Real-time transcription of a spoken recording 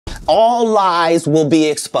All lies will be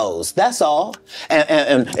exposed. That's all.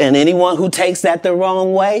 And anyone who takes that the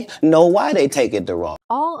wrong way, know why they take it the wrong.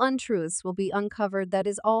 All untruths will be uncovered, that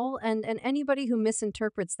is all, and anybody who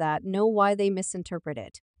misinterprets that, know why they misinterpret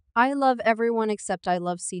it. I love everyone except I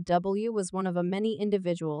love CW was one of a many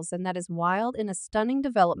individuals, and that is wild. In a stunning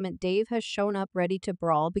development, Dave has shown up ready to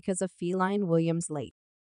brawl because of Feline Williams' late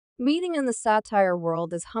meeting in the satire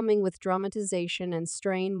world is humming with dramatization and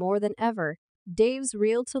strain more than ever. Dave's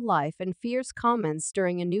real-to-life and fierce comments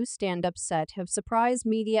during a new stand-up set have surprised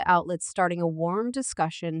media outlets, starting a warm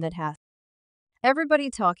discussion that has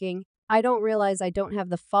everybody talking. I don't realize I don't have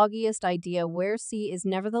the foggiest idea where C is,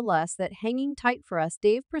 nevertheless that hanging tight for us.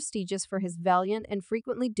 Dave, prestigious for his valiant and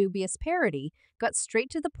frequently dubious parody, got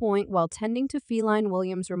straight to the point while tending to Feline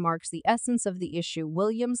Williams' remarks, the essence of the issue.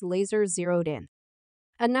 Williams' laser zeroed in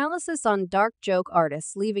analysis on dark joke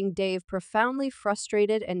artists, leaving Dave profoundly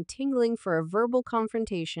frustrated and tingling for a verbal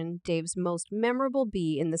confrontation. Dave's most memorable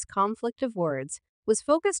B in this conflict of words was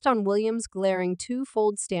focused on Williams' glaring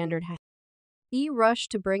twofold standard. He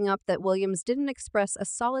rushed to bring up that Williams didn't express a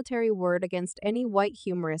solitary word against any white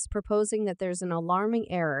humorist, proposing that there's an alarming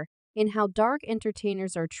error in how dark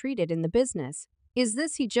entertainers are treated in the business. Is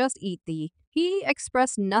this he just eat the? He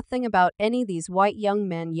expressed nothing about any of these white young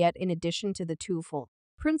men yet. In addition to the twofold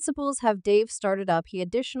principles have Dave started up, he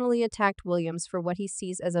additionally attacked Williams for what he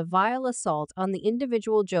sees as a vile assault on the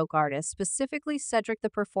individual joke artists, specifically Cedric the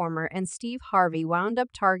performer and Steve Harvey, wound up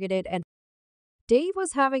targeted, and Dave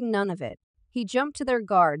was having none of it. He jumped to their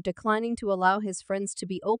guard, declining to allow his friends to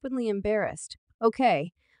be openly embarrassed.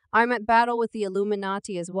 Okay, I'm at battle with the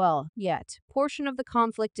Illuminati as well, yet portion of the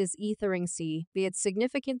conflict is ethering C. Be it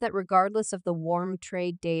significant that regardless of the warm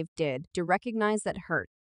trade Dave did to recognize that hurt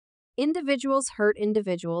individuals,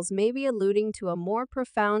 may be alluding to a more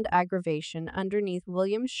profound aggravation underneath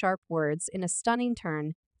Williams' sharp words. In a stunning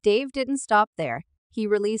turn, Dave didn't stop there. He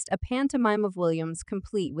released a pantomime of Williams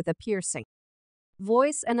complete with a piercing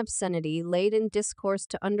voice and obscenity-laden discourse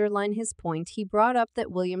to underline his point. He brought up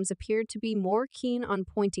that Williams appeared to be more keen on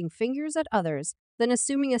pointing fingers at others than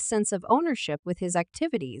assuming a sense of ownership with his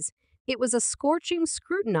activities. It was a scorching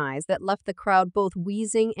scrutinize that left the crowd both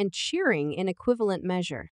wheezing and cheering in equivalent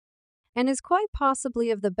measure. And is quite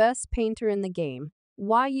possibly of the best painter in the game.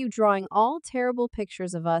 Why you drawing all terrible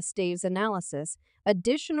pictures of us? Dave's analysis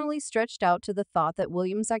additionally stretched out to the thought that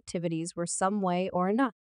Williams' activities were some way or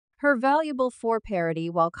another her valuable for parody,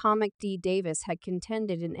 while comic D. Davis had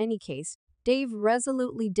contended in any case. Dave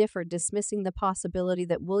resolutely differed, dismissing the possibility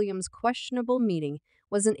that Williams' questionable meeting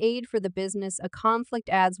was an aid for the business. A conflict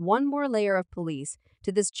adds one more layer of police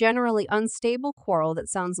to this generally unstable quarrel that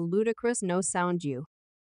sounds ludicrous. No sound you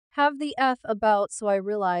have the F about, so I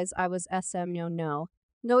realize I was SM. No,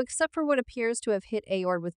 except for what appears to have hit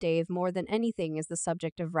aord with Dave more than anything is the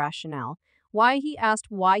subject of rationale. Why, he asked,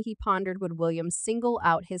 why he pondered, would Williams single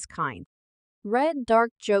out his kind red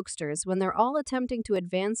dark jokesters when they're all attempting to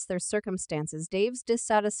advance their circumstances? Dave's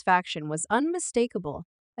dissatisfaction was unmistakable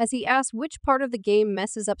as he asked which part of the game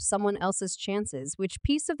messes up someone else's chances, which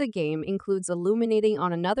piece of the game includes illuminating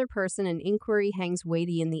on another person. An inquiry hangs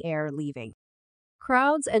weighty in the air, leaving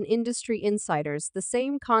crowds and industry insiders the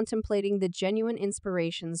same, contemplating the genuine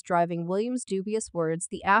inspirations driving Williams' dubious words.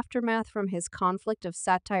 The aftermath from his conflict of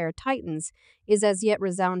satire titans is as yet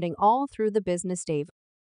resounding all through the business.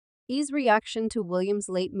 Dave's reaction to Williams'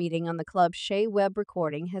 late meeting on the Club Shea web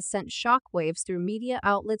recording has sent shockwaves through media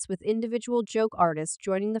outlets, with individual joke artists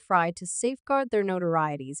joining the fray to safeguard their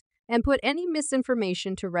notorieties and put any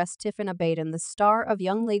misinformation to rest. Tiffin Abadan, the star of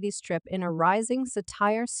Young Lady's Trip in a rising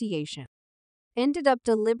satire ciation, ended up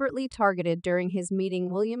deliberately targeted during his meeting.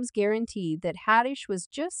 Williams guaranteed that Haddish was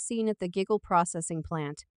just seen at the giggle processing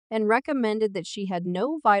plant and recommended that she had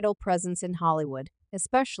no vital presence in Hollywood,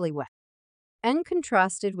 especially when and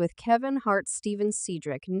contrasted with Kevin Hart. Steven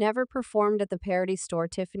Cedric never performed at the parody store.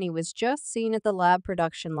 Tiffany was just seen at the lab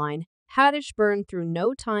production line. Haddish burned through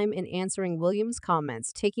no time in answering Williams'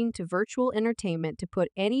 comments, taking to virtual entertainment to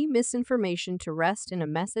put any misinformation to rest in a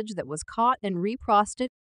message that was caught and reposted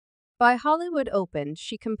by Hollywood Open.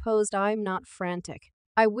 She composed, "I'm not frantic.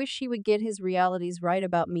 I wish he would get his realities right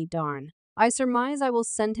about me, darn. I surmise I will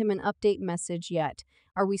send him an update message yet.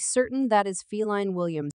 Are we certain that is Feline Williams?"